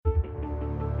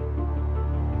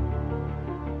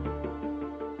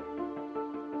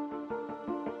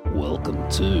Welcome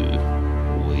to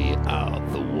We Are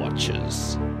the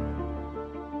Watchers.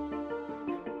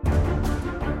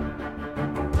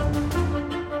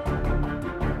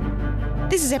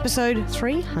 This is episode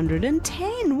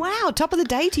 310. Wow, top of the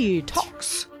day to you,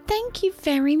 Tox. Thank you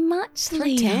very much,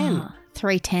 Leah.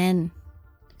 310.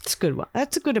 It's a good one.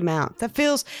 That's a good amount. That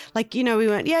feels like, we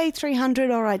went, yay, 300,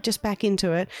 all right, just back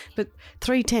into it. But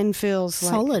 310 feels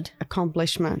solid. Like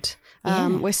accomplishment. Yeah.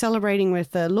 We're celebrating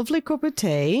with a lovely cup of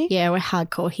tea. Yeah, we're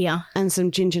hardcore here. And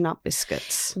some ginger nut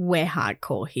biscuits. We're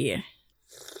hardcore here.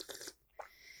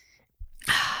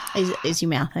 Is your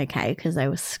mouth okay? Because they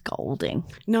were scolding.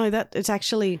 No,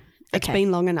 it's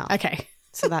been long enough. Okay.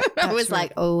 So that I was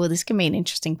like, oh, this can be an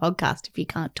interesting podcast if you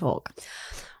can't talk.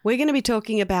 We're going to be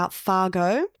talking about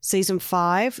Fargo, season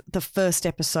 5, the first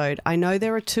episode. I know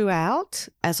there are 2 out.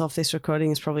 As of this recording,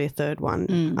 there's probably a third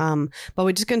one. But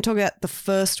we're just going to talk about the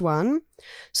first one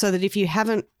so that if you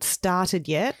haven't started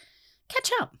yet,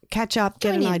 catch up,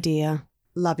 get an idea,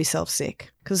 love yourself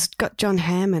sick. Because it's got Jon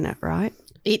Hamm in it, right?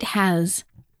 It has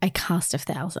a cast of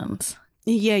thousands.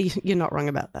 Yeah, you're not wrong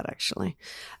about that, actually.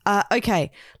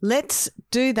 Okay, let's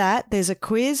do that. There's a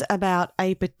quiz about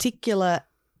a particular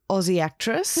Aussie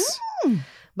actress.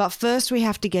 But first we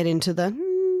have to get into the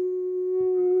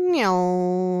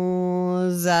now.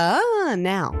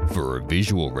 For a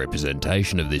visual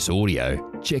representation of this audio,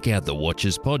 check out the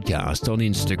Watchers podcast on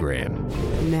Instagram.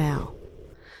 Now,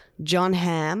 Jon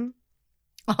Hamm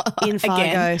in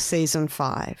Fargo season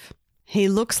 5. He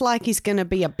looks like he's going to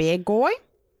be a bad guy.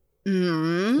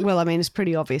 Well, I mean, it's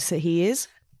pretty obvious that he is.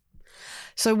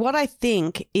 So what I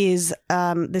think is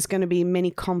there's going to be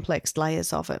many complex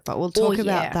layers of it, but we'll talk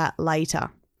about that later.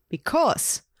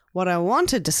 Because what I want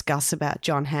to discuss about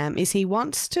Jon Hamm is he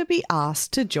wants to be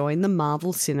asked to join the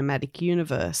Marvel Cinematic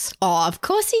Universe. Oh, of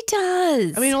course he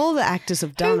does. I mean, all the actors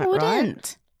have done it,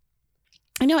 right?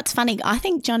 I know, it's funny. I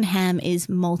think Jon Hamm is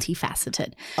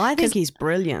multifaceted. I think he's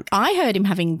brilliant. I heard him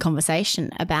having a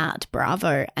conversation about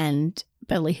Bravo and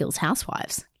Beverly Hills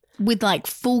Housewives with like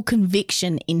full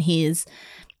conviction in his,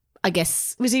 I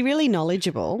guess. Was he really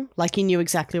knowledgeable? Like he knew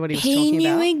exactly what he was talking about? He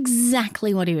knew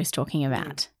exactly what he was talking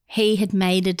about. He had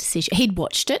made a decision. He'd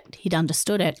watched it. He'd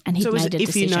understood it. And he'd made a decision.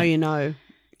 If you know, you know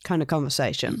kind of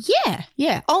conversation.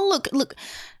 Yeah. Oh, look.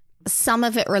 Some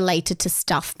of it related to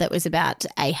stuff that was about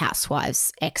a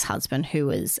housewife's ex-husband who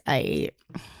was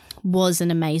an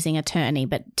amazing attorney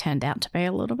but turned out to be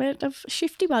a little bit of a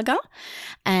shifty bugger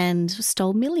and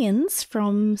stole millions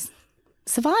from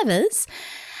survivors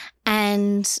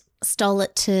and stole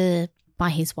it to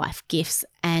buy his wife gifts,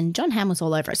 and Jon Hamm was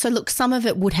all over it. So, look, some of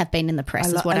it would have been in the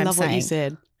press is what I'm saying. I love what you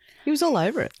said. He was all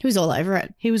over it. He was all over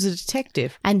it. He was a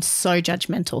detective. And so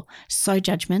judgmental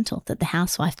that the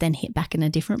housewife then hit back in a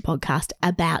different podcast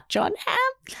about Jon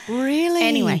Hamm. Really?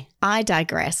 Anyway, I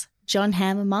digress. Jon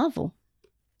Hamm and Marvel.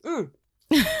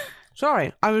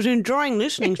 Sorry, I was enjoying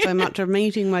listening so much of me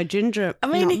eating my ginger. I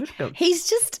mean, he's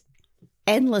just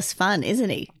endless fun, isn't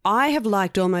he? I have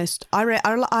liked I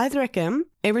reckon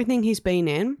everything he's been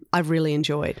in, I've really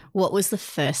enjoyed. What was the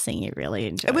first thing you really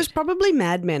enjoyed? It was probably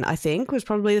Mad Men, I think, was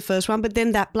probably the first one. But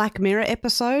then that Black Mirror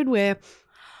episode where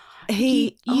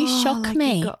You shock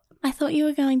me. I thought you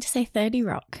were going to say 30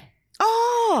 Rock.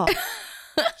 Oh,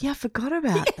 yeah, I forgot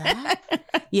about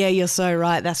that. Yeah, you're so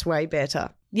right. That's way better.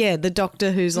 Yeah, the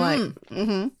doctor who's like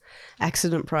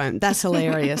accident prone. That's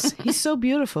hilarious. He's so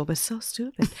beautiful but so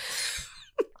stupid.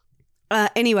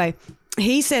 Anyway,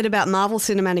 he said about Marvel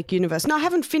Cinematic Universe. No, I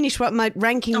haven't finished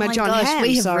ranking my Jon Hamm.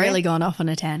 We have really gone off on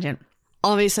a tangent.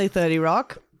 Obviously 30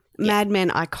 Rock. Yeah. Mad Men,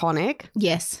 iconic.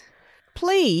 Yes.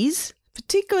 Please,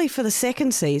 particularly for the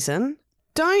second season,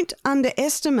 don't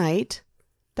underestimate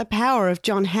the power of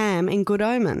Jon Hamm in Good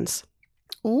Omens.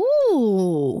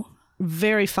 Ooh.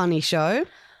 Very funny show.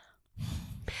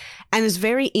 And it's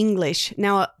very English.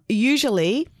 Now,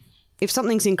 usually, if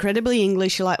something's incredibly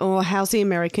English, you're like, oh, how's the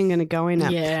American going to go in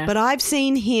it? Yeah. But I've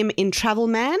seen him in Travel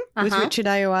Man with Richard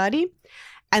Ayoade,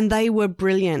 and they were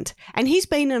brilliant. And he's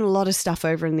been in a lot of stuff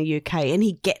over in the UK, and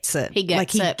he gets it. He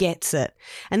gets it.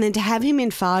 And then to have him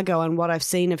in Fargo and what I've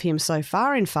seen of him so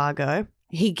far in Fargo,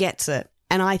 he gets it.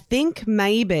 And I think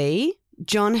maybe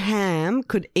Jon Hamm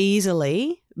could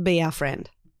easily be our friend.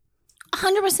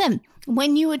 100%.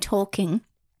 When you were talking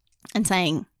and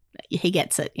saying he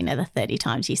gets it, the 30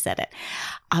 times you said it,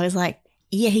 I was like,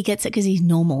 yeah, he gets it because he's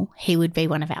normal. He would be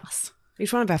one of us.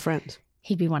 He's one of our friends.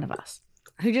 He'd be one of us.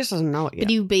 Who just doesn't know it yet.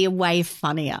 But he would be a way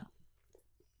funnier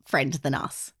friend than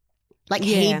us. Like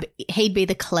he'd be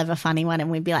the clever, funny one, and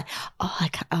we'd be like, "Oh, I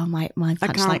can't. Oh, my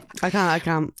punch! I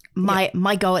can't.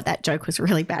 My go at that joke was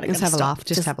really bad. Just have a laugh.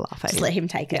 Just have a laugh. Just let him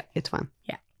take it. It's fun.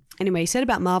 Yeah. Anyway, he said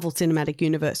about Marvel Cinematic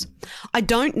Universe, I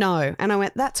don't know. And I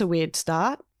went, that's a weird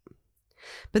start.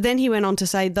 But then he went on to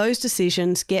say those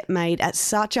decisions get made at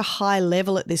such a high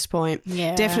level at this point,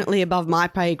 definitely above my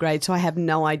pay grade, so I have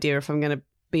no idea if I'm going to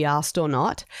be asked or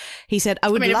not. He said,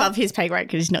 above his pay grade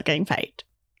because he's not getting paid.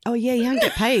 Oh, yeah, you don't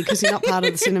get paid because you're not part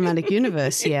of the cinematic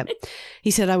universe yet.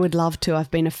 He said, I would love to.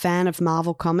 I've been a fan of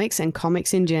Marvel comics and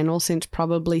comics in general since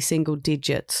probably single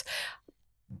digits.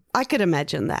 I could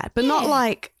imagine that, but not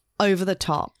like over the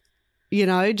top,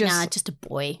 just a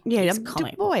boy. Yeah,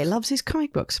 a boy loves his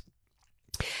comic books.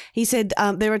 He said,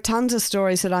 there are tons of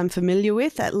stories that I'm familiar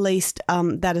with, at least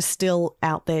that are still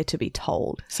out there to be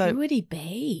told. So, who would he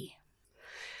be?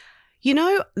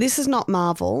 This is not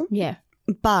Marvel. Yeah.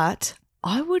 But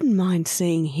I wouldn't mind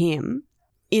seeing him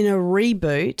in a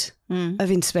reboot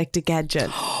of Inspector Gadget.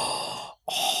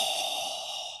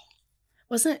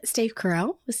 Wasn't it Steve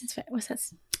Carell? Was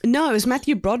that? No, it was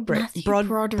Matthew Broderick.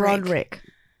 Broderick.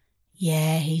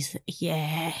 Yeah,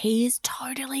 he is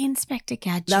totally Inspector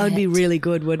Gadget. That would be really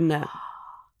good, wouldn't it?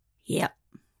 Yep.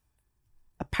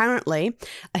 Apparently,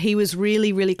 he was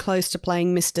really, really close to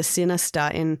playing Mr. Sinister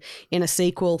in a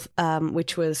sequel,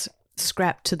 which was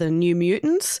scrapped to the New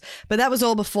Mutants. But that was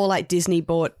all before like Disney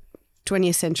bought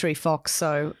 20th Century Fox,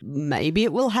 so maybe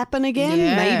it will happen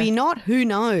again, maybe not, who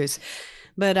knows.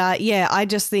 But I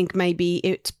just think maybe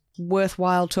it's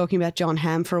worthwhile talking about Jon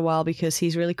Hamm for a while because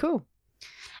he's really cool.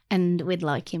 And we'd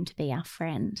like him to be our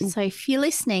friend. So if you're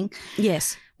listening,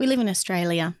 yes, we live in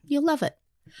Australia, you'll love it.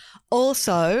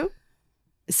 Also,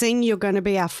 seeing you're going to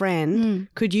be our friend,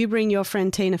 could you bring your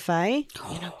friend Tina Fey?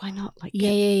 Why not?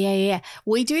 Yeah.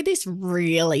 We do this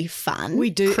really fun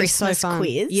Christmas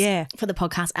quiz for the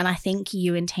podcast, and I think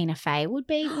you and Tina Fey would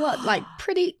be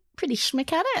pretty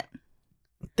schmick at it.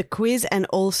 The quiz and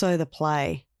also the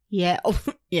play. Yeah. Oh,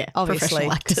 yeah. Obviously,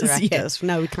 actors. Yeah.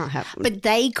 No, we can't have them. But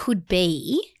they could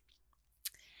be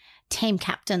team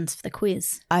captains for the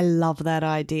quiz. I love that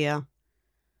idea.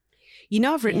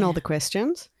 I've written all the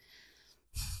questions.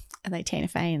 Are they Tina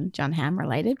Fey and Jon Hamm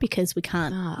related? Because we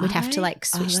can't. We'd have to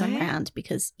switch them around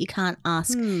because you can't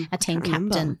ask a team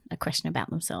captain a question about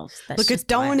themselves. Look,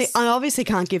 I obviously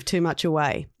can't give too much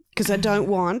away because I don't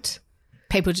want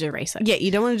people to do research. Yeah,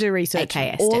 you don't want to do research.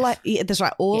 AKS. That's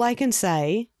right. All I can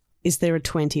say is there are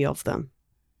 20 of them.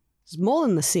 It's more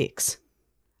than the 6.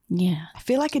 Yeah. I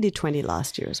feel like I did 20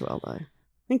 last year as well, though. I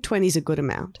think 20 is a good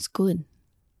amount. It's good.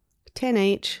 10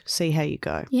 each. See how you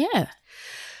go. Yeah.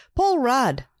 Paul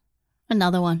Rudd.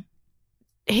 Another one.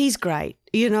 He's great.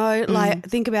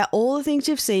 Think about all the things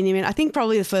you've seen him in. I think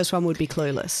probably the first one would be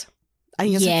Clueless. I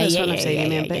think that's the first one I've seen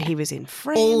him in, but he was in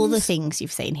Friends. All the things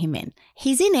you've seen him in.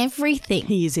 He's in everything.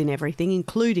 He is in everything,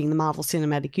 including the Marvel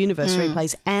Cinematic Universe where he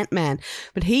plays Ant-Man.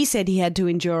 But he said he had to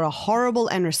endure a horrible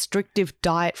and restrictive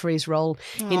diet for his role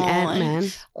in Ant-Man.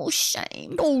 Oh,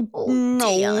 shame. Oh,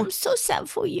 no. Dear, I'm so sad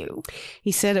for you.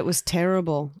 He said it was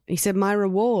terrible. He said, my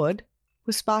reward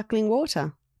was sparkling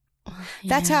water.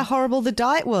 That's how horrible the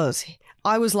diet was.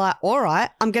 I was like, all right,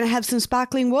 I'm going to have some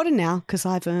sparkling water now because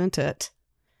I've earned it.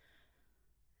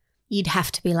 You'd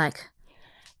have to be like,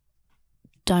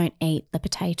 don't eat the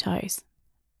potatoes.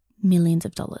 Millions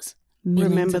of dollars.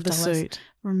 Remember the suit.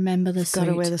 Remember the suit. Got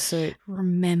to wear the suit.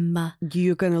 Remember.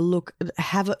 You're going to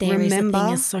have it. There remember. Is a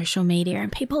thing of social media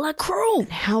and people are cruel.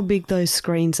 How big those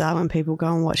screens are when people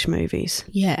go and watch movies.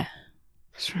 Yeah.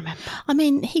 Just remember. I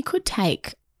mean, he could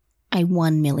take a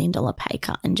 $1 million pay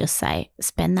cut and just say,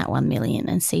 spend that $1 million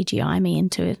and CGI me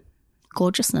into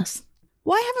gorgeousness.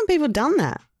 Why haven't people done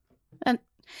that? And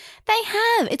they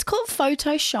have. It's called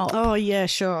Photoshop. Oh, yeah,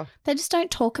 sure. They just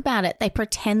don't talk about it. They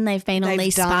pretend they've been on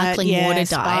these sparkling water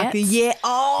diets. Yeah.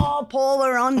 Oh, Paul,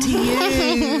 we're on to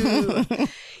you.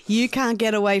 You can't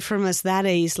get away from us that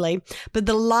easily. But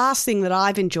the last thing that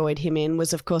I've enjoyed him in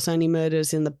was, of course, Only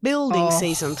Murders in the Building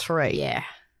season 3. Yeah.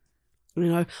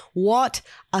 What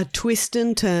a twist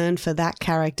and turn for that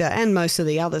character and most of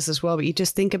the others as well. But you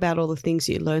just think about all the things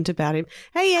you learned about him.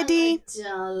 Hey, Eddie. Hello,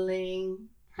 darling.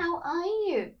 How are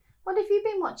you? What have you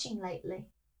been watching lately?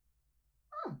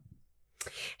 Oh.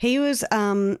 He was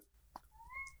hi,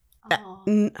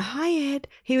 Ed.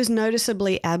 He was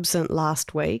noticeably absent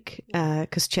last week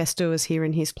because Chester was here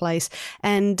in his place.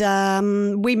 And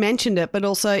we mentioned it, but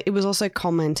also it was also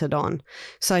commented on.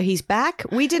 So he's back.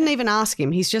 We didn't even ask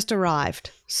him. He's just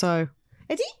arrived. So,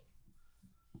 Eddie?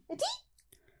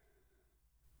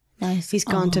 Nice. He's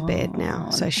gone to bed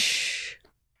now. So, shh.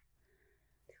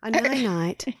 A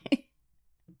night.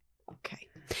 Okay.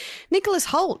 Nicholas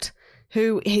Hoult,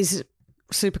 who is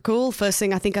super cool. First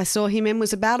thing I think I saw him in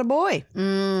was About a Boy.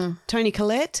 Toni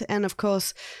Collette and, of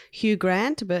course, Hugh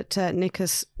Grant, but Nick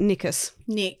is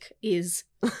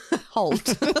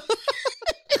Hoult.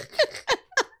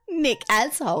 Nick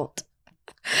as Hoult.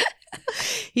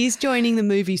 He's joining the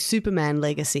movie Superman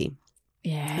Legacy.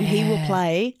 Yeah. And he will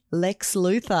play Lex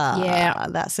Luther. Yeah.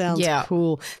 That sounds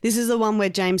cool. This is the one where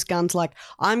James Gunn's like,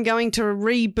 I'm going to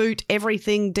reboot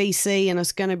everything DC and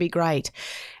it's going to be great.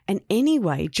 And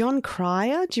anyway, John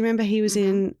Cryer, do you remember he was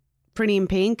in Pretty in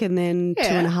Pink and then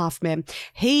 2.5 Men?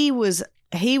 He was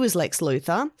Lex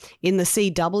Luthor in the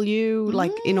CW,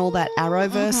 like in all that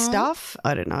Arrowverse stuff.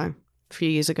 I don't know, a few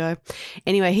years ago.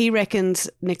 Anyway, he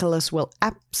reckons Nicholas will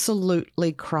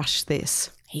absolutely crush this.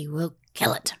 He will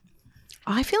kill it.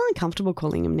 I feel uncomfortable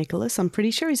calling him Nicholas. I'm pretty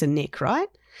sure he's a Nick, right?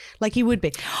 Like he would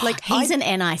be. Like he's an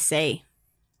NIC.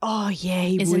 Oh, yeah,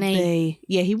 he would be.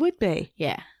 Yeah, he would be.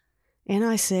 Yeah.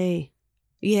 NIC.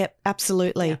 Yeah,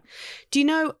 absolutely. Yeah. Do you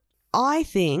know, I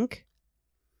think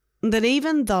that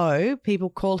even though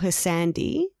people call her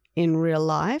Sandy in real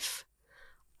life,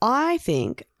 I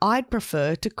think I'd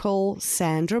prefer to call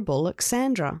Sandra Bullock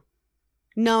Sandra.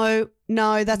 No,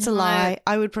 that's a lie.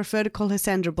 I would prefer to call her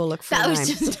Sandra Bullock for a name. I was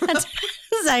just about to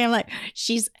say, I'm like,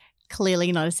 she's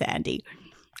clearly not a Sandy.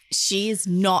 She is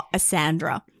not a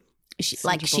Sandra.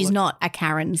 She's not a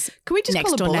Karen's Can we just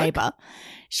next door neighbor.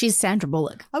 She's Sandra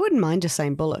Bullock. I wouldn't mind just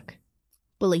saying Bullock.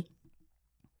 Bully.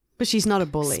 But she's not a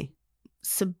bully.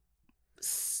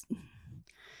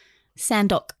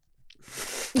 Sandok.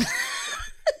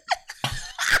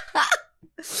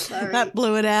 Sorry. That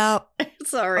blew it out.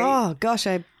 Sorry. Oh, gosh,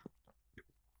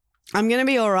 I'm going to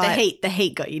be all right. The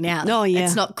heat got you now. Oh, yeah.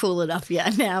 It's not cool enough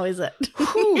yet now, is it?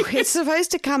 Whew, it's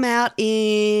supposed to come out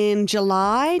in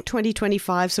July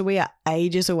 2025, so we are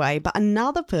ages away. But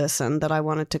another person that I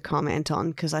wanted to comment on,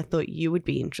 because I thought you would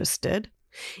be interested,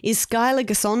 is Skylar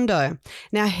Gisondo.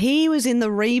 Now, he was in the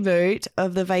reboot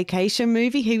of the Vacation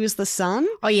movie. He was the son.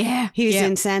 Oh, yeah. He was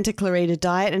in Santa Clarita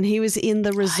Diet, and he was in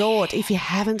The Resort. If you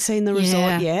haven't seen The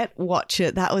Resort yet, watch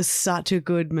it. That was such a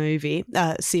good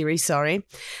series.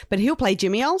 But he'll play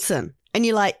Jimmy Olsen. And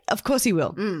you're like, of course he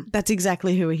will. That's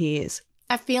exactly who he is.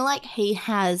 I feel like he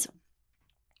has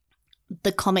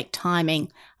the comic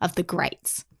timing of the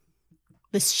greats.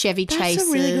 The Chevy Chasers. That's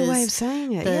a really good way of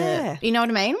saying it, yeah. You know what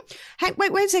I mean? Hey,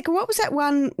 wait a second. What was that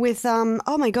one with,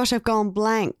 oh my gosh, I've gone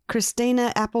blank.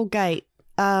 Christina Applegate.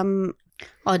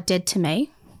 Dead to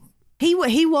Me?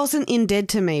 He wasn't in Dead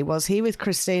to Me, was he, with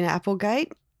Christina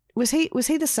Applegate? Was he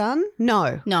the son?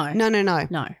 No. No.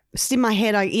 It's in my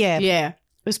head. Yeah. Yeah.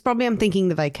 It was probably, I'm thinking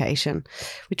The Vacation,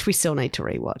 which we still need to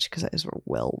rewatch because it was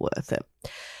well worth it.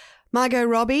 Margot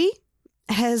Robbie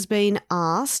has been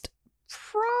asked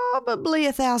probably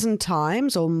 1,000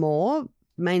 times or more,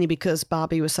 mainly because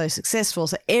Barbie was so successful.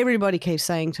 So everybody keeps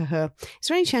saying to her, is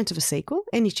there any chance of a sequel?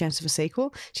 Any chance of a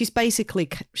sequel? She's basically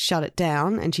shut it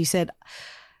down and she said,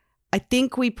 I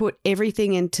think we've put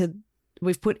everything into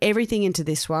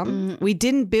this one. We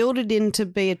didn't build it in to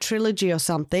be a trilogy or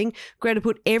something. Greta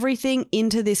put everything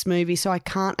into this movie, so I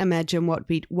can't imagine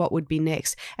what would be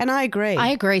next. And I agree. I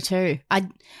agree too.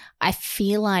 I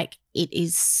feel like it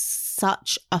is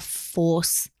such a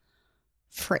force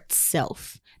for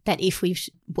itself that if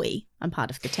I'm part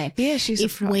of the team. Yeah, she's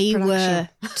if we were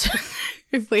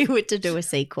to do a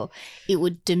sequel, it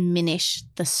would diminish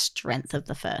the strength of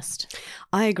the first.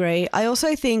 I agree. I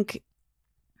also think,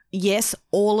 yes,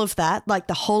 all of that, like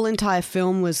the whole entire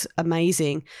film was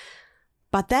amazing.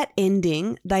 But that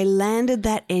ending, they landed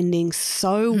that ending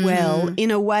so well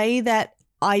in a way that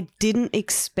I didn't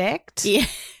expect. Yeah.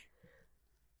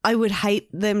 I would hate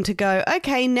them to go,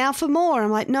 okay, now for more.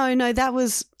 I'm like, no, that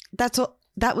was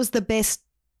the best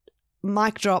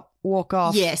mic drop, walk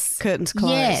off, curtains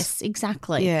closed. Yes,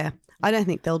 exactly. Yeah. I don't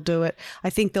think they'll do it. I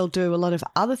think they'll do a lot of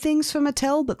other things for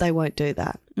Mattel, but they won't do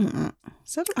that.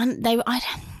 So I know they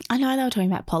were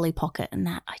talking about Polly Pocket and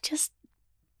that.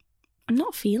 I'm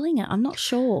not feeling it. I'm not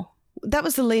sure. That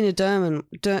was the Lena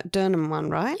Dunham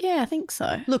one, right? Yeah, I think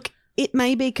so. Look, it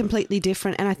may be completely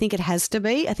different, and I think it has to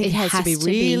be. I think it has to be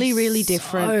really, really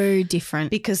different. So different.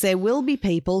 Because there will be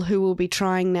people who will be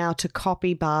trying now to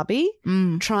copy Barbie,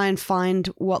 try and find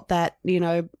what that,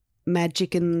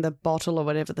 magic in the bottle or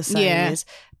whatever the saying is.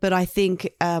 But I think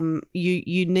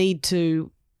you need to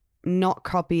not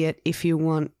copy it if you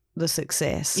want the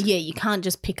success. Yeah, you can't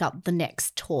just pick up the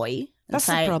next toy That's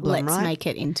say, the problem, let's right? make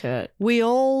it into We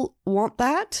all want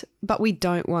that, but we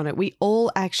don't want it. We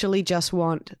all actually just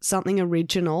want something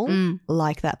original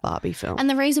like that Barbie film. And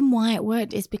the reason why it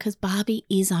worked is because Barbie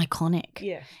is iconic.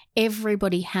 Yeah.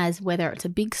 Everybody has, whether it's a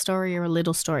big story or a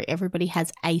little story, everybody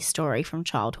has a story from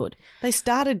childhood. They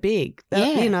started big,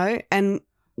 you know, and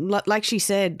like she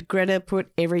said, Greta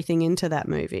put everything into that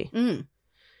movie.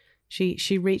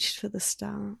 She reached for the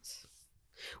stars.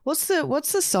 What's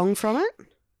the song from it?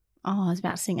 Oh, I was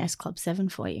about to sing S Club 7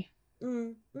 for you.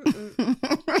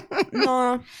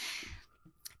 No.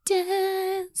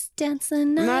 Dance the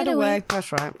night away.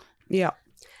 That's right. Yeah.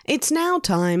 It's now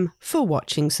time for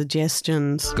watching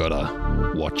suggestions. Got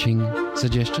a watching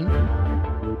suggestion?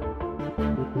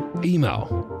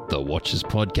 Email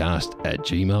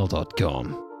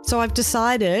thewatcherspodcast@gmail.com. So I've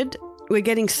decided we're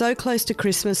getting so close to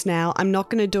Christmas now. I'm not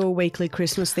going to do a weekly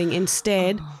Christmas thing.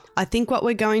 Instead, I think what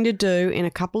we're going to do in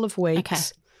a couple of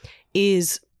weeks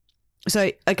is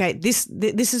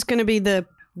this is going to be the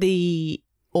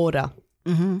order.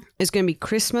 It's going to be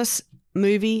Christmas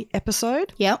movie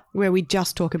episode. Yep. Where we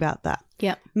just talk about that.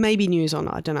 Yep. Maybe news or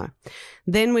not, I don't know.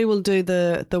 Then we will do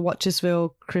the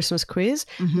Watchersville Christmas quiz.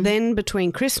 Then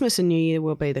between Christmas and New Year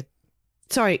will be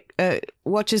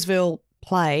Watchersville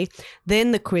play,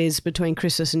 then the quiz between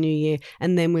Christmas and New Year,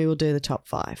 and then we will do the top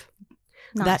 5.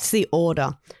 Nice. That's the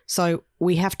order. So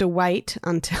we have to wait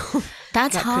until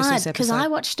That's that hard Christmas because episode. I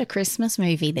watched a Christmas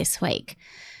movie this week.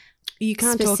 You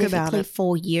can't talk about specifically it.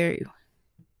 for you.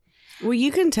 Well,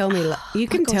 you can tell me. You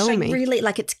can tell me. Really,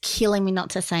 it's killing me not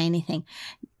to say anything.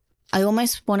 I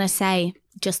almost want to say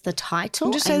just the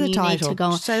title. Just say and the you title. Need to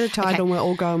go, Just say the title and we'll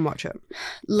all go and watch it.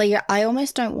 Leah, I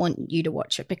almost don't want you to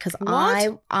watch it because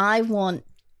What? I want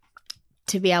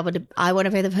to be able to. I want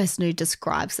to be the person who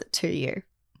describes it to you.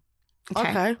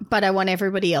 Okay. But I want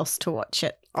everybody else to watch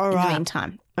it All in right. the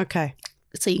meantime. Okay.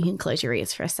 So you can close your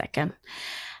ears for a second.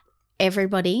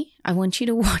 Everybody, I want you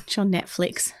to watch on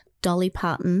Netflix Dolly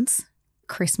Parton's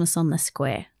Christmas on the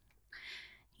Square.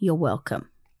 You're welcome.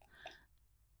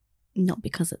 Not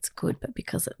because it's good, but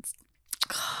because it's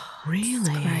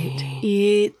Really? great.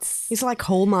 It's like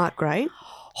Hallmark great.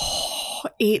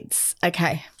 It's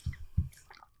okay.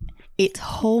 It's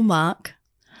Hallmark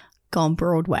gone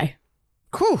Broadway.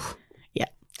 Cool. Yeah.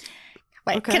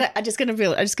 Wait, Okay. I'm just gonna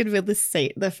build this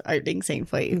scene, the opening scene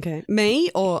for you. Okay. Me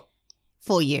or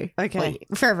For you. Okay.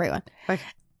 For everyone. Okay.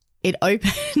 It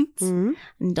opens and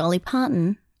Dolly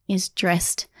Parton is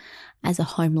dressed as a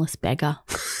homeless beggar.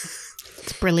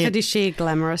 It's brilliant. But is she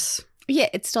glamorous? Yeah,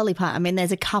 it's Dolly Parton. I mean,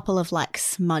 there's a couple of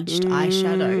smudged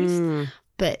eyeshadows,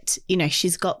 but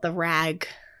she's got the rag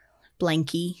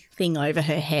blankie thing over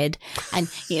her head and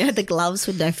the gloves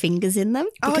with no fingers in them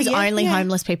because only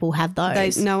homeless people have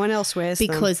those. No one else wears them.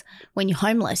 Because when you're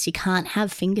homeless, you can't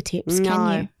have fingertips,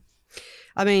 can you?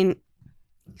 I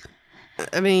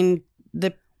mean,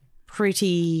 they're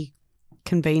pretty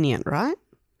convenient, right?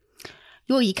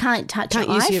 Well, you can't touch your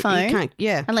use iPhone you can't,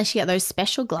 yeah. unless you get those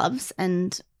special gloves,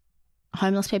 and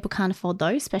homeless people can't afford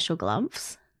those special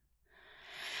gloves.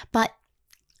 But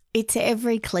it's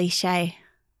every cliche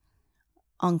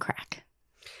on crack.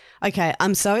 Okay,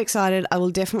 I'm so excited. I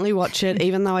will definitely watch it,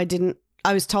 even though I didn't.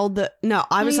 I was told that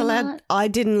I was allowed. Not? I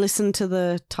didn't listen to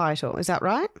the title. Is that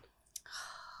right?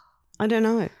 I don't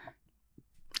know.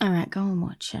 All right, go and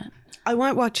watch it. I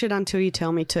won't watch it until you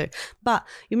tell me to. But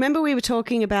you remember we were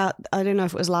talking about, I don't know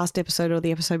if it was last episode or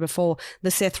the episode before,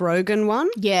 the Seth Rogen one?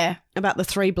 Yeah. About the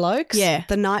 3 blokes? Yeah.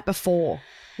 The night before.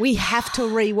 We have to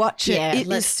rewatch it. Yeah,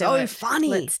 It is so funny.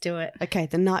 Let's do it. Okay,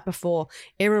 the night before.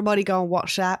 Everybody go and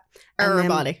watch that. And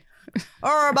Everybody.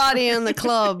 Everybody in the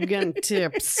club getting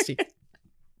tipsy.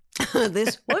 What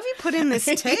have you put in this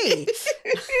tea?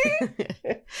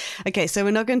 Okay, so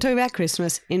we're not going to talk about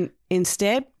Christmas.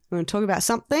 Instead, we're going to talk about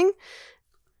something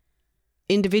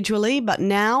individually, but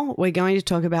now we're going to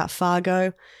talk about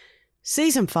Fargo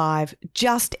Season 5,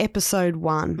 just Episode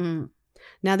 1.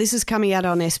 Now, this is coming out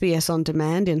on SBS On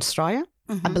Demand in Australia.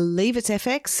 I believe it's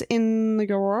FX in the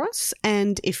US.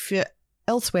 And if you're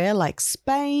elsewhere, like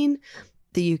Spain,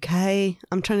 the UK,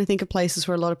 I'm trying to think of places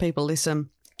where a lot of people listen,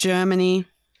 Germany,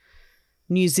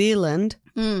 New Zealand,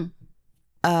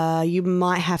 you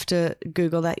might have to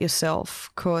Google that yourself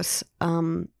because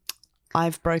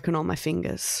I've broken all my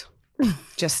fingers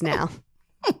just now.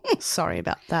 Sorry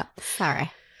about that.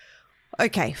 Sorry.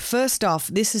 Okay, first off,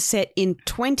 this is set in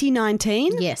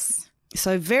 2019. Yes.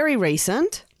 So very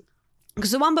recent.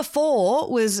 Because the one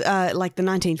before was like the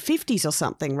 1950s or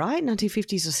something, right?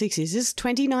 1950s or 60s. This is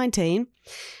 2019.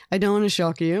 I don't want to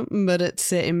shock you, but it's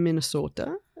set in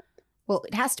Minnesota. Well,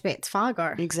 it has to be. It's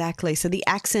Fargo. Exactly. So the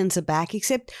accents are back,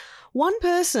 except one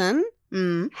person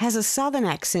has a southern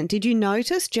accent. Did you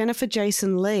notice Jennifer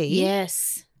Jason Leigh?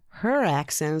 Yes. Her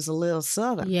accent is a little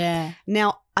southern. Yeah.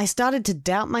 Now, I started to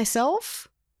doubt myself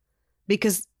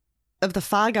because of the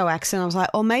Fargo accent. I was like,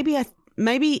 oh, maybe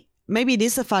it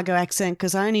is the Fargo accent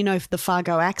because I only know the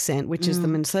Fargo accent, which is the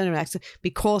Minnesota accent,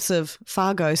 because of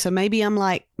Fargo. So maybe I'm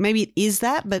like, maybe it is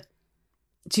that, but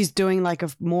she's doing like a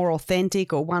more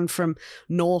authentic or one from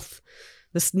the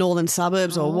northern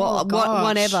suburbs or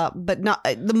whatever. But no,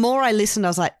 the more I listened, I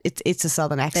was like, it's a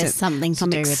southern accent. There's something to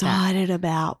do with that. I'm excited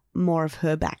about more of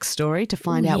her backstory to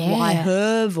find out why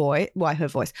her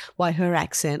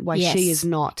accent, why she is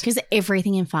not. Because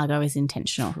everything in Fargo is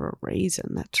intentional. For a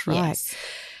reason, that's right.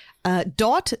 Yes.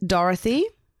 Dorothy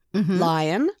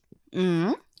Lyon,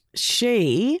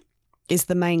 she is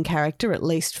the main character, at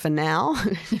least for now.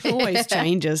 It always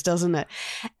changes, doesn't it?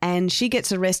 And she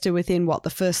gets arrested within, the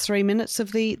first 3 minutes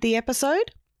of the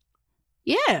episode?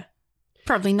 Yeah.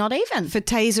 Probably not even. For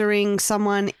tasering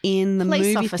someone in the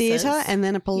movie theatre and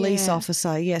then a police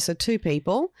officer. Yeah, so 2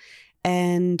 people.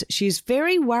 And she's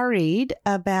very worried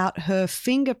about her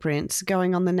fingerprints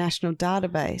going on the national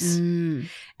database.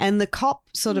 And the cop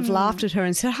sort of laughed at her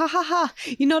and said, ha, ha, ha,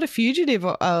 you're not a fugitive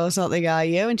or something, are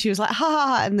you? And she was like, ha, ha,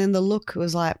 ha. And then the look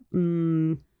was like,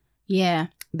 yeah,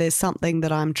 there's something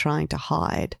that I'm trying to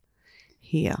hide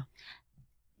here.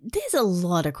 There's a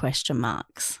lot of question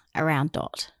marks around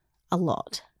Dot. A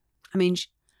lot. I mean,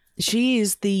 she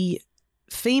is the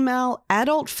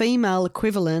adult female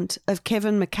equivalent of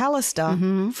Kevin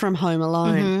McAllister from Home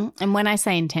Alone. And when I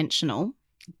say intentional,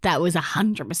 that was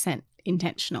 100%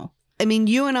 intentional. I mean,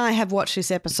 you and I have watched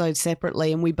this episode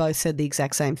separately and we both said the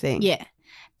exact same thing. Yeah.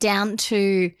 Down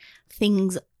to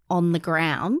things on the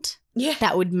ground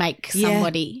that would make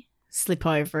somebody slip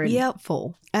over and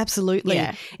fall. Absolutely.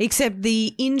 Yeah. Except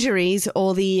the injuries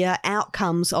or the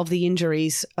outcomes of the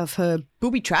injuries of her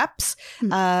booby traps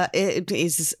it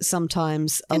is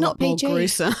sometimes a lot more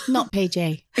gruesome. Not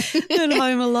PG. Than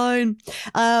Home Alone.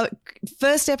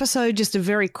 First episode, just a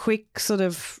very quick sort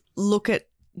of look at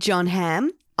Jon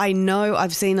Hamm. I know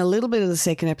I've seen a little bit of the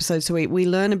second episode, so we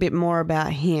learn a bit more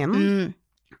about him,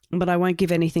 but I won't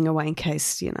give anything away in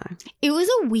case, you know. It was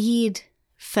a weird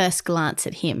first glance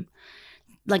at him.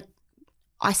 Like,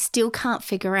 I still can't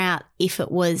figure out if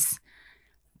it was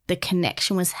the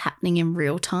connection was happening in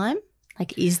real time.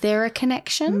 Like, is there a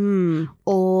connection?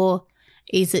 Or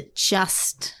was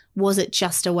it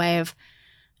just a way of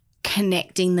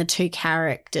connecting the 2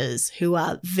 characters who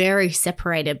are very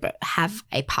separated but have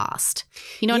a past?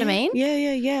 You know what I mean?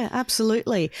 Yeah,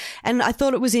 absolutely. And I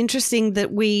thought it was interesting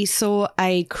that we saw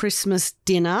a Christmas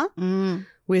dinner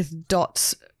with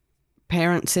Dot's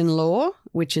parents-in-law,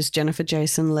 which is Jennifer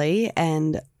Jason Leigh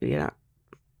and, you know,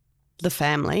 the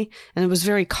family. And it was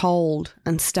very cold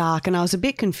and stark. And I was a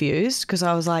bit confused because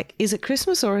I was like, is it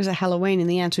Christmas or is it Halloween? And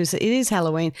the answer is that it is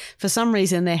Halloween. For some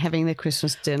reason, they're having their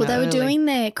Christmas dinner. Well, they were doing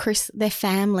their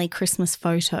family Christmas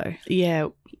photo. Yeah.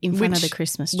 In front of the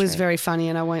Christmas tree. Was very funny,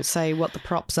 and I won't say what the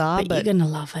props are. But you're going to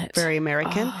love it. Very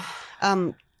American.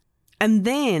 Oh. And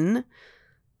then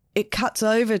it cuts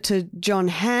over to Jon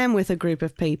Hamm with a group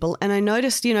of people, and I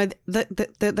noticed, you know,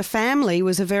 the family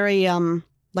was a very,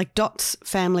 like Dot's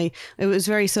family, it was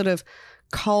very sort of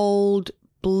cold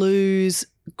bluey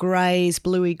greys,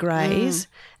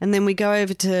 and then we go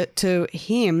over to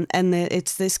him, and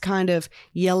it's this kind of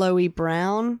yellowy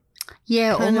brown.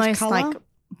 Yeah, almost like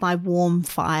by warm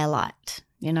firelight,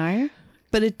 you know.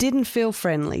 But it didn't feel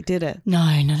friendly, did it?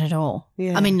 No, not at all.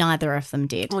 Yeah. I mean, neither of them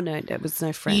did. Oh, no, there was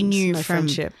no friends. You knew no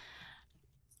friendship.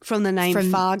 From the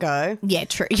name Fargo. Yeah,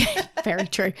 true. Yeah, very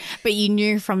true. But you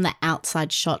knew from the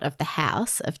outside shot of the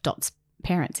house of Dot's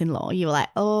parents-in-law, you were like,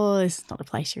 oh, this is not a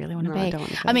place you really want to be. I don't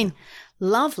want to go. I mean,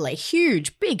 lovely,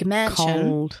 huge, big mansion.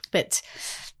 Cold. But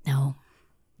no.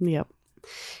 Yep.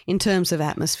 In terms of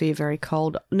atmosphere, very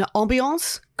cold. No,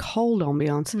 ambiance, cold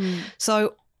ambiance.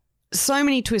 So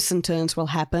many twists and turns will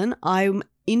happen. I'm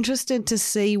interested to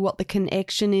see what the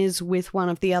connection is with one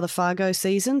of the other Fargo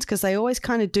seasons, because they always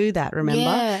kind of do that, remember?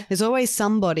 Yeah. There's always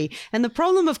somebody. And the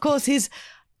problem, of course, is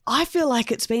I feel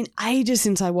like it's been ages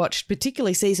since I watched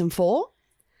particularly season 4,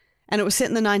 and it was set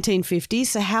in the 1950s.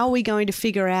 So how are we going to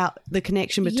figure out the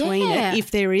connection between it,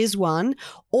 if there is one?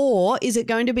 Or is it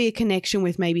going to be a connection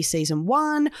with maybe season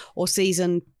 1 or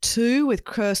season 2 with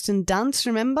Kirsten Dunst,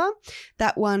 remember?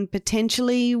 That one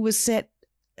potentially was set,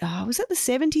 was that the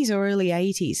 70s or early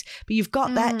 80s? But you've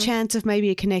got that chance of maybe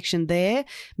a connection there.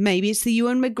 Maybe it's the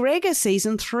Ewan McGregor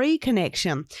season 3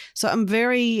 connection. So I'm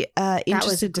very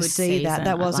interested to see season. That.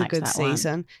 That was a good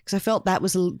season, because I felt that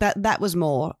was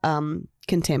more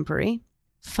contemporary.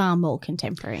 Far more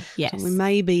contemporary, yes. So we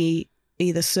may be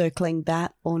either circling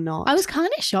that or not. I was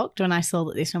kind of shocked when I saw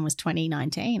that this one was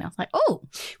 2019. I was like, oh.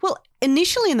 Well,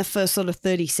 initially in the first sort of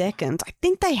 30 seconds, I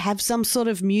think they have some sort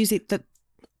of music that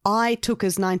I took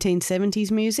as 1970s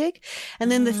music.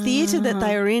 And then the theatre that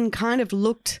they were in kind of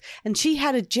looked, and she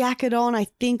had a jacket on, I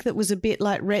think, that was a bit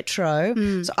like retro.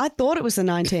 So I thought it was the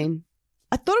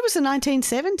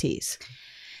 1970s.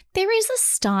 There is a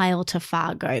style to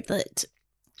Fargo that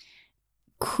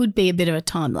could be a bit of a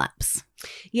time lapse.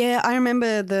 Yeah, I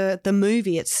remember the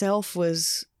movie itself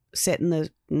was set in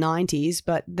the 90s,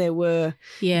 but there were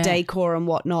decor and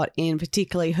whatnot in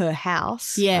particularly her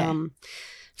house. Yeah.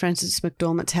 Frances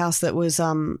McDormand's house that was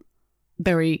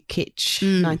very kitsch,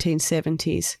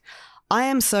 1970s. I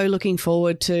am so looking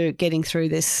forward to getting through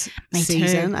this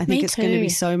season. I think it's going to be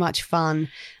so much fun.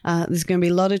 There's going to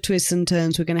be a lot of twists and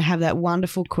turns. We're going to have that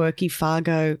wonderful, quirky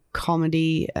Fargo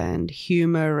comedy and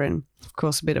humour and, of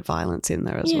course, a bit of violence in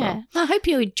there as well. I hope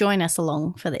you would join us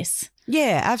along for this.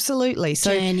 Yeah, absolutely.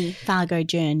 So Fargo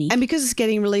journey. And because it's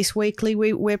getting released weekly,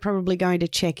 we're probably going to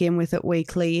check in with it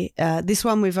weekly. This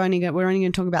one we're only going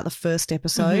to talk about the first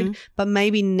episode, but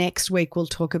maybe next week we'll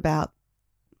talk about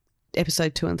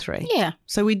episode 2 and 3. Yeah.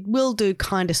 So we will do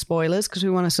kind of spoilers because we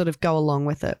want to sort of go along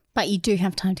with it. But you do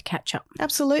have time to catch up.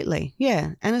 Absolutely.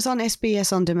 Yeah. And it's on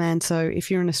SBS On Demand. So if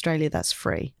you're in Australia, that's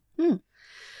free.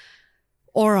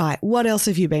 All right. What else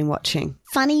have you been watching?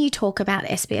 Funny you talk about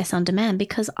SBS On Demand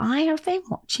because I have been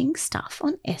watching stuff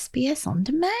on SBS On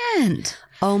Demand.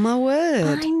 Oh, my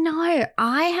word. I know.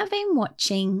 I have been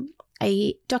watching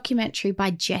a documentary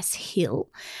by Jess Hill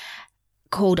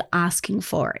called Asking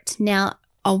for It. Now,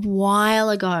 a while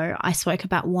ago, I spoke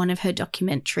about one of her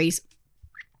documentaries,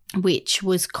 which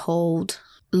was called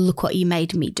Look What You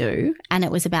Made Me Do, and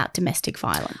it was about domestic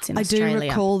violence in Australia. I do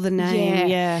recall the name,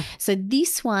 yeah. So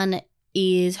this one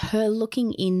is her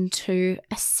looking into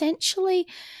essentially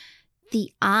the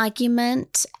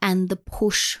argument and the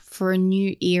push for a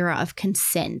new era of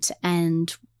consent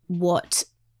and what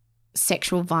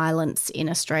sexual violence in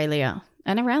Australia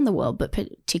and around the world, but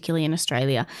particularly in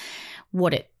Australia,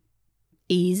 what it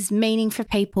is meaning for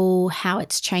people, how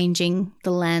it's changing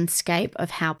the landscape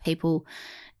of how people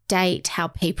date, how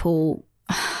people,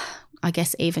 I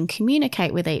guess, even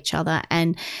communicate with each other,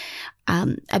 and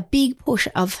a big push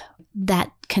of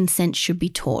that consent should be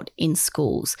taught in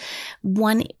schools.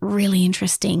 One really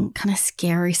interesting, kind of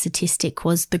scary statistic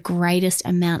was the greatest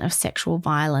amount of sexual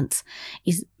violence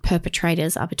is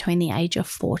perpetrators are between the age of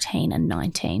 14 and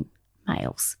 19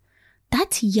 males.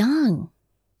 That's young.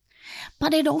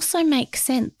 But it also makes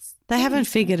sense. They haven't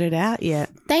figured it out yet.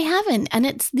 They haven't. And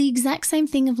it's the exact same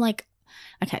thing of like,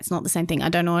 okay, it's not the same thing. I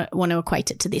don't want to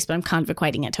equate it to this, but I'm kind of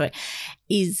equating it to it,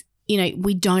 is, you know,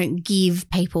 we don't give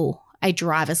people a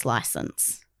driver's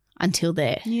license until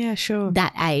they're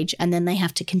that age, and then they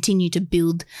have to continue to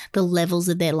build the levels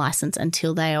of their license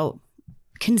until they are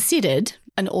considered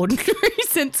an ordinary,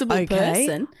 sensible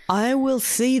person. I will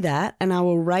see that and I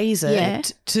will raise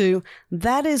it to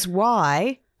that is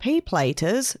why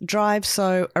P-platers drive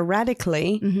so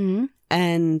erratically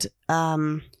and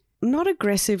not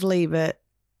aggressively, but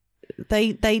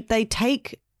they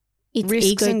take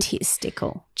risks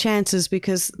egotistical and chances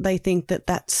because they think that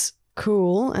that's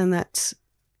cool and that's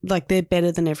like they're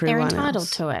better than everyone else. They're entitled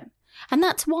to it. And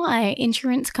that's why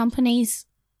insurance companies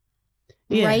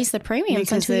raise the premiums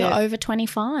because until you're over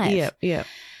 25. Yeah.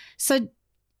 So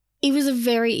it was a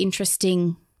very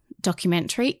interesting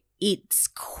documentary. It's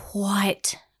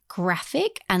quite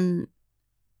graphic and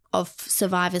of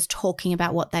survivors talking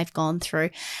about what they've gone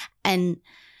through. And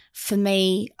for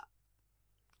me,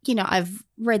 you know, I've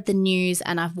read the news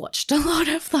and I've watched a lot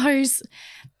of those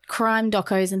crime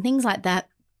docos and things like that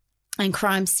and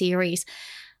crime series,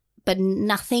 but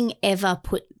nothing ever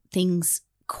put things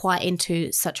quite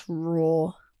into such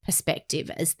raw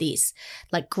perspective as this.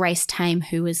 Like Grace Tame,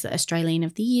 who was the Australian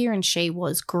of the Year, and she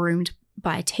was groomed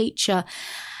by a teacher.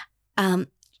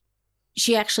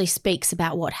 She actually speaks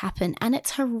about what happened, and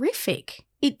it's horrific.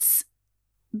 It's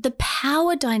the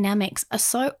power dynamics are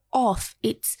so off.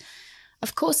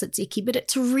 Of course it's icky, but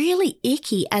it's really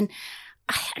icky. And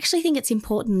I actually think it's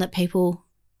important that people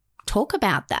talk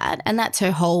about that. And that's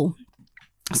her whole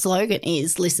slogan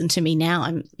is listen to me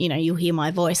now. You'll hear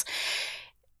my voice.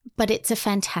 But it's a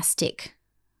fantastic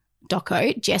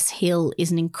doco. Jess Hill is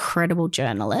an incredible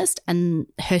journalist and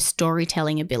her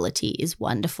storytelling ability is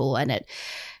wonderful, and it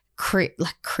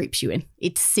creeps you in.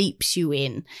 It seeps you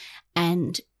in,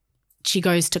 and she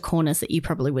goes to corners that you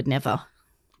probably would never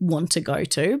want to go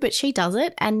to, but she does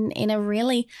it, and in a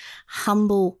really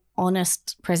humble,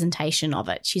 honest presentation of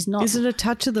it. She's not. Is it a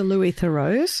touch of the Louis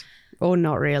Theroux's or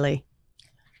not really?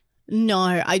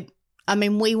 No, I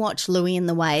mean, we watch Louis in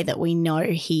the way that we know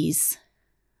he's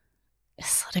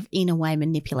sort of in a way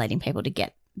manipulating people to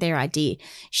get their idea.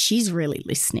 She's really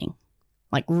listening,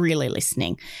 like really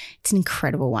listening. It's an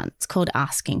incredible one. It's called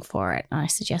Asking for It. I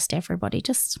suggest everybody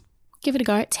just give it a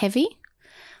go. It's heavy,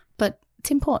 but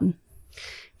it's important.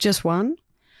 Just one?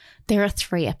 There are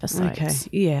 3 episodes. Okay.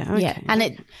 Yeah. Okay. Yeah. And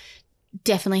it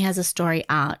definitely has a story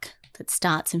arc that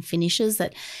starts and finishes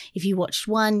that if you watched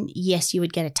one, yes, you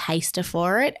would get a taster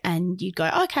for it and you'd go,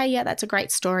 okay, yeah, that's a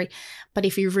great story. But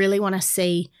if you really want to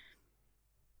see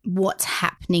what's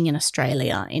happening in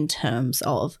Australia in terms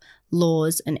of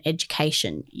laws and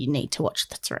education, you need to watch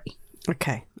the 3.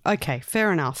 Okay,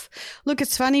 fair enough. Look,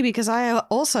 it's funny because I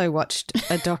also watched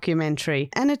a documentary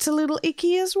and it's a little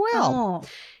icky as well. Oh.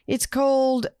 It's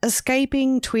called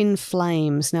Escaping Twin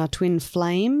Flames. Now, twin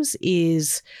flames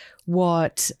is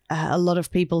what a lot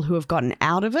of people who have gotten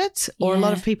out of it or a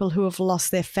lot of people who have lost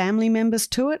their family members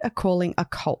to it are calling a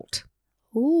cult.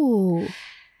 Ooh.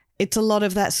 It's a lot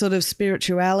of that sort of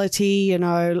spirituality,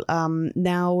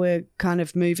 now we're kind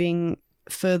of moving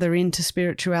further into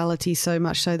spirituality so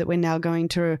much so that we're now going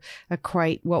to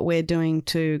equate what we're doing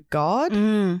to God.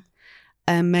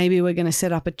 And maybe we're going to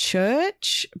set up a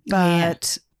church,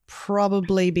 but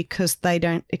probably because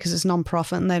it's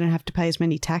non-profit and they don't have to pay as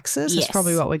many taxes. That's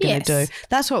probably what we're going to do.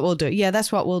 That's what we'll do. Yeah, that's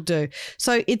what we'll do.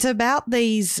 So it's about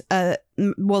these,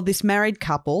 this married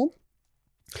couple.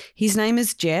 His name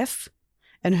is Jeff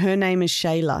and her name is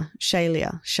Shalia.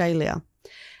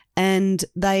 And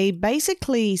they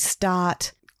basically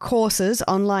start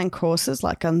online courses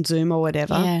like on Zoom or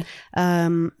whatever,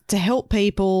 to help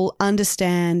people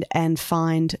understand and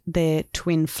find their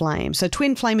twin flame. So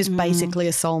twin flame is basically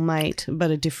a soulmate,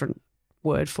 but a different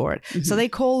word for it. Mm-hmm. So they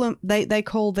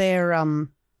call their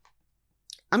I'm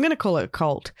going to call it a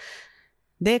cult.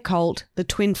 Their cult, the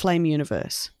Twin Flame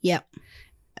Universe. Yep.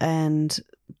 And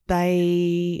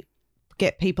they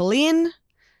get people in,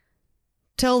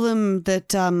 tell them that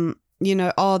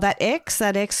that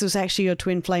ex was actually your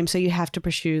twin flame, so you have to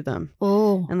pursue them.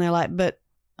 Oh. And they're like, but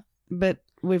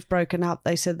we've broken up.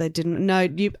 They said they didn't. No,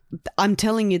 I'm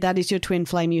telling you, that is your twin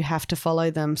flame. You have to follow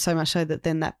them, so much so that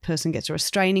then that person gets a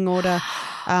restraining order.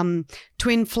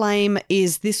 Twin flame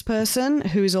is this person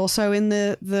who is also in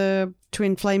the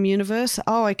twin flame universe.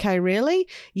 Oh, okay, really?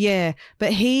 Yeah,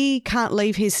 but he can't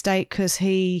leave his state because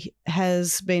he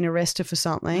has been arrested for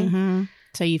something. Mm-hmm.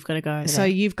 So you've got to go there. So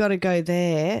you've got to go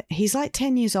there. He's like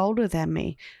 10 years older than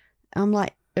me. I'm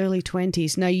like early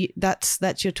 20s. No,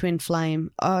 that's your twin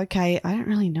flame. Oh, okay, I don't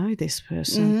really know this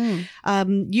person.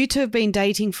 You two have been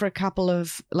dating for a couple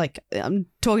of, I'm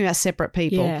talking about separate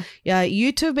people. Yeah,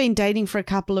 you two have been dating for a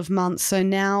couple of months, so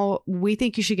now we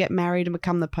think you should get married and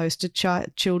become the poster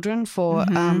children for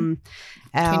our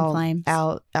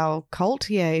cult.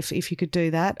 Yeah, if you could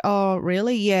do that. Oh,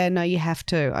 really? Yeah, no, you have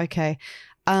to. Okay.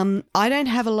 I don't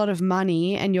have a lot of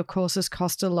money and your courses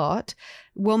cost a lot.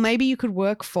 Well, maybe you could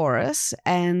work for us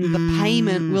and the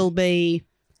payment will be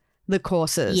the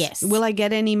courses. Yes. Will I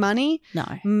get any money? No.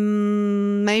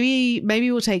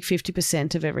 Maybe we'll take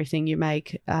 50% of everything you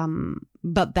make,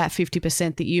 but that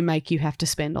 50% that you make you have to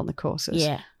spend on the courses.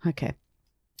 Yeah. Okay.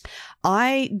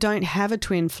 I don't have a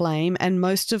twin flame and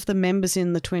most of the members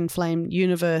in the twin flame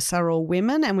universe are all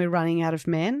women and we're running out of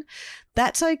men.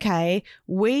 That's okay.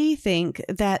 We think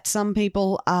that some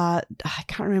people are, I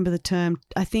can't remember the term,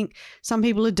 I think some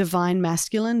people are divine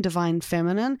masculine, divine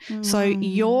feminine. So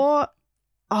you're,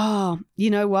 you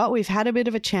know what? We've had a bit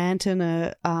of a chant and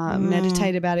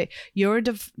meditate about it. You're a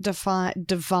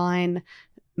divine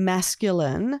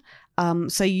masculine.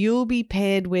 So you'll be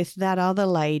paired with that other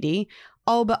lady.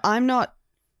 Oh, but I'm not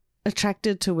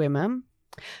attracted to women.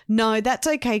 No, that's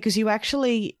okay because you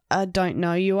actually don't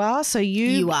know you are. So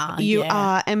you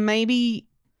are. And maybe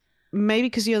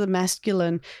because you're the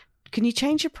masculine, can you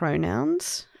change your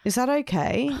pronouns? Is that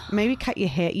okay? Maybe cut your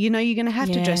hair. You're going to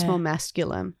have to dress more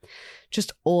masculine.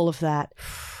 Just all of that.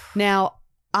 Now,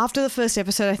 after the first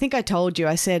episode, I think I told you,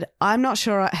 I said, I'm not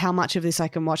sure how much of this I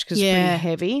can watch because it's pretty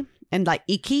heavy. And like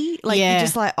icky, you're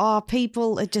just like,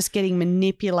 people are just getting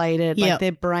manipulated. Like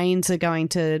their brains are going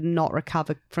to not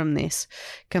recover from this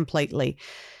completely.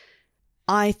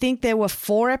 I think there were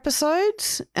 4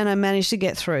 episodes and I managed to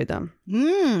get through them.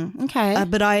 Okay.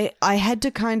 But I had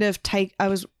to kind of I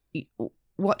was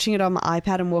watching it on my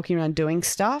iPad and walking around doing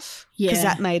stuff because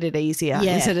that made it easier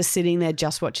instead of sitting there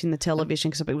just watching the television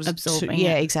because it was absorbing.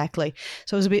 Exactly.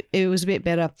 So it was a bit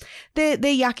better. They're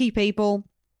yucky people.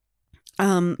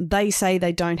 They say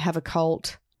they don't have a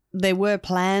cult. There were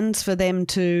plans for them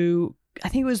to, I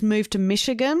think it was moved to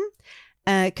Michigan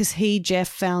because Jeff,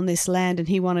 found this land and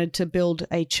he wanted to build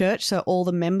a church so all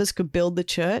the members could build the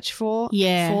church for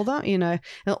them, you know,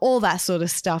 and all that sort of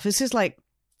stuff. It's just like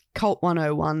Cult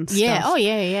 101 stuff. Yeah. Oh,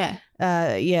 yeah.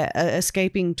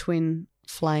 Escaping twin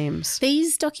flames.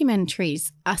 These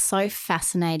documentaries are so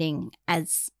fascinating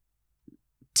as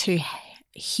to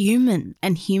human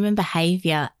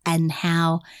behavior and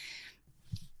how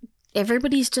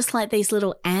everybody's just like these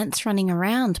little ants running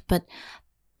around, but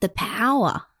the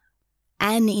power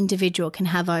an individual can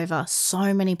have over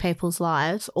so many people's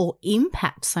lives or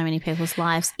impact so many people's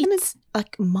lives. And it's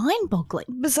like mind-boggling.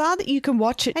 Bizarre that you can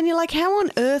watch it and you're like, how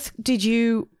on earth did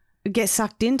you get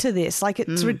sucked into this? Like,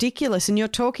 it's ridiculous. And you're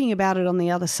talking about it on the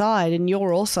other side and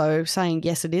you're also saying,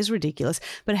 yes, it is ridiculous.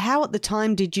 But how at the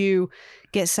time did you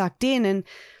get sucked in? And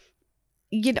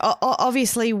you know,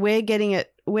 obviously we're getting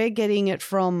it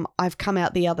from I've come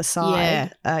out the other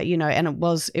side, you know, and it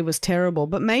was terrible.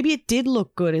 But maybe it did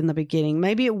look good in the beginning.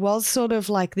 Maybe it was sort of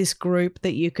like this group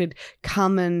that you could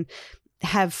come and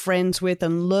have friends with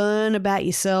and learn about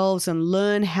yourselves and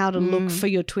learn how to look for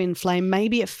your twin flame.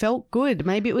 Maybe it felt good.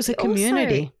 Maybe it was a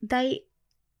community. Also,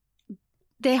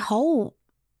 their whole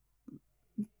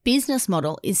business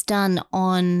model is done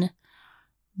on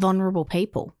vulnerable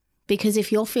people. Because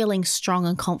if you're feeling strong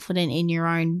and confident in your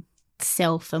own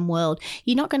self and world,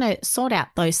 you're not going to sort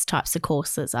out those types of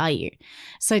courses, are you?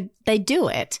 So they do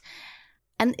it.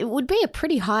 And it would be a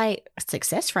pretty high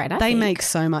success rate, I think. They make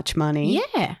so much money.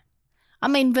 Yeah. I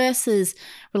mean, versus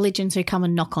religions who come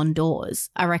and knock on doors,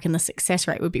 I reckon the success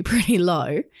rate would be pretty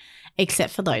low,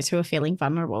 except for those who are feeling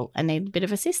vulnerable and need a bit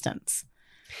of assistance.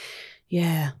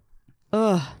 Yeah.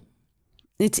 Ugh.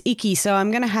 It's icky, so I'm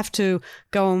going to have to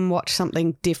go and watch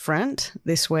something different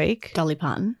this week. Dolly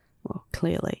Parton. Well,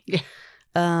 clearly. Yeah.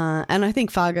 And I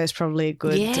think Fargo is probably a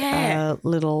good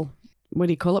little, what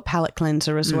do you call it, palate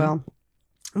cleanser as well.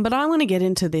 But I want to get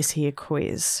into this here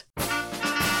quiz.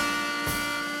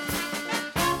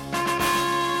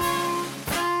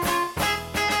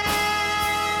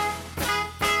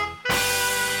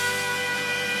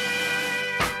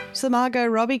 The Margot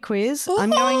Robbie quiz. Ooh,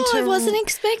 I'm going to. I wasn't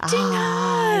expecting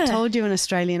her. I told you, an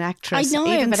Australian actress. I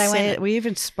know, but we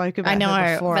even spoke about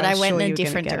her before. But I went in a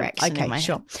different direction. Okay,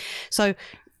 sure. So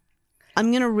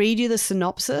I'm going to read you the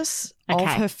synopsis of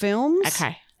her films.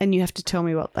 Okay. And you have to tell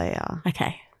me what they are.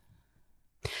 Okay.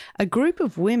 A group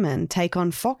of women take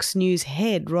on Fox News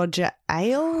head Roger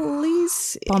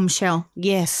Ailes. Bombshell.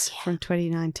 Yes, from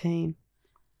 2019.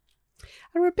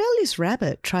 A rebellious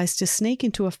rabbit tries to sneak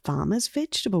into a farmer's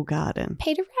vegetable garden.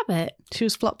 Peter Rabbit. She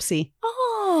was Flopsy.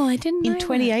 Oh, I didn't know. In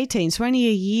 2018, that. So only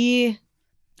a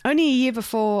year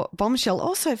before Bombshell.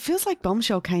 Also, it feels like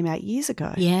Bombshell came out years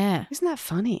ago. Yeah. Isn't that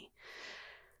funny?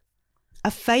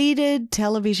 A faded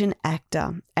television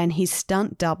actor and his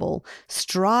stunt double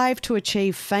strive to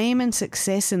achieve fame and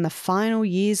success in the final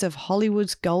years of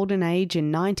Hollywood's golden age in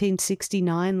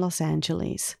 1969 Los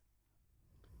Angeles.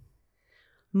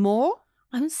 More?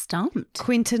 I'm stumped.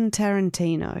 Quentin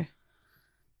Tarantino.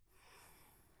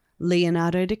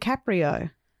 Leonardo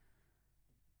DiCaprio.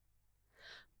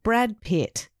 Brad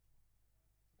Pitt.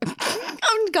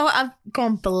 I've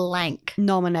gone blank.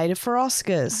 Nominated for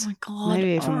Oscars. Oh, my God.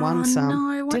 Maybe even won some.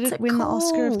 No, Did it win called? the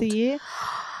Oscar of the year?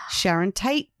 Sharon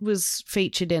Tate was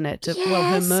featured in it.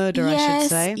 Her murder, I should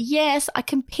say. Yes, I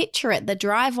can picture it. The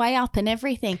driveway up and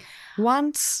everything.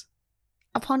 Once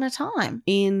upon a time.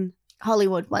 In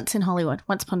Hollywood. Once in Hollywood.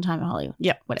 Once upon a time in Hollywood.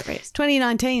 Yep. Whatever it is.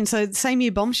 2019. So the same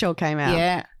year Bombshell came out.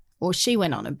 Yeah. Well, she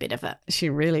went on a bit of it. She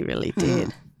really, really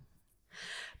did.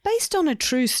 Based on a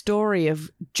true story of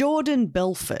Jordan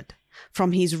Belfort,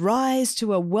 from his rise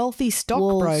to a wealthy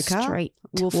stockbroker. Wall Street.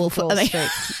 Wall Street.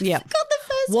 Yeah. Got the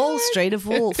first Wall word. Street of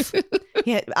Wolf.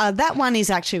 Yeah, that one is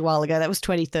actually a while ago. That was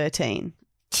 2013.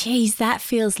 Jeez, that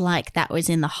feels like that was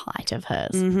in the height of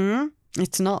hers. Mm-hmm.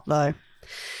 It's not, though.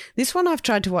 This one I've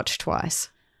tried to watch twice.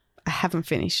 I haven't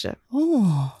finished it.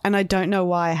 Oh. And I don't know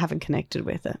why I haven't connected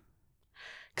with it.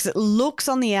 Because it looks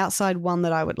on the outside one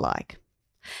that I would like.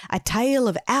 A tale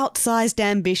of outsized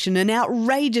ambition and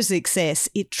outrageous success,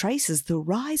 it traces the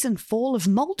rise and fall of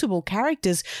multiple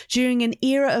characters during an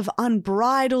era of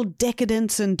unbridled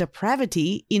decadence and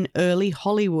depravity in early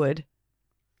Hollywood.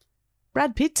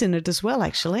 Brad Pitt's in it as well,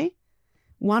 actually.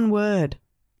 One word.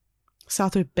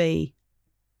 Starts with B.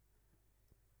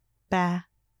 Ba.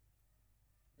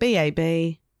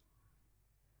 B-A-B.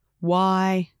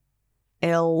 Y-L-O.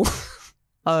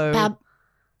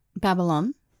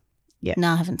 Babylon. Yeah. No,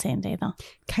 I haven't seen it either.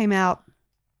 Came out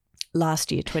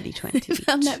last year, 2022. I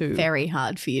found that very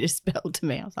hard for you to spell to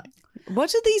me. I was like,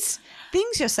 what are these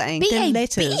things you're saying? They're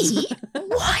letters.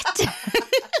 What?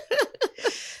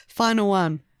 Final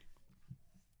one.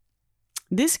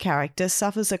 This character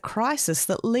suffers a crisis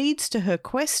that leads to her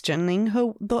questioning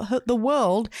the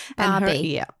world and Barbie. her.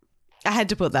 Yeah. I had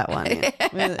to put that one in.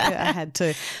 I had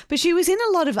to. But she was in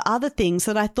a lot of other things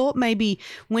that I thought maybe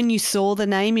when you saw the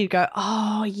name, you'd go,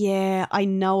 oh, yeah, I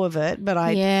know of it. But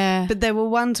there were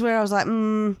ones where I was like,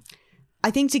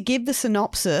 I think to give the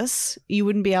synopsis, you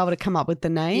wouldn't be able to come up with the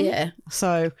name. Yeah.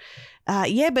 So,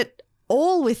 but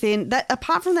all within that,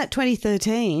 apart from that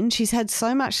 2013, she's had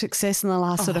so much success in the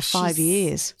last sort of 5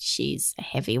 years. She's a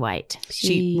heavyweight.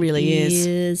 She really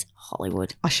is.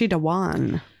 Hollywood. I should have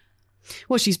won.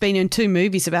 Well, she's been in 2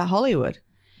 movies about Hollywood.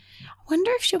 I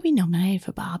wonder if she'll be nominated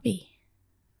for Barbie.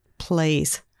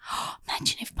 Please.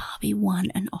 Imagine if Barbie won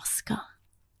an Oscar.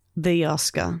 The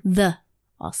Oscar. The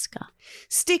Oscar.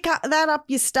 Stick that up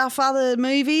your stuff, other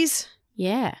movies.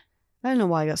 Yeah. I don't know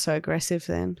why I got so aggressive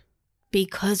then.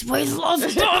 Because we love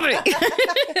Barbie.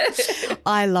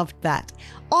 I loved that.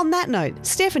 On that note,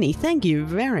 Stephanie, thank you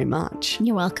very much.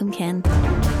 You're welcome, Ken.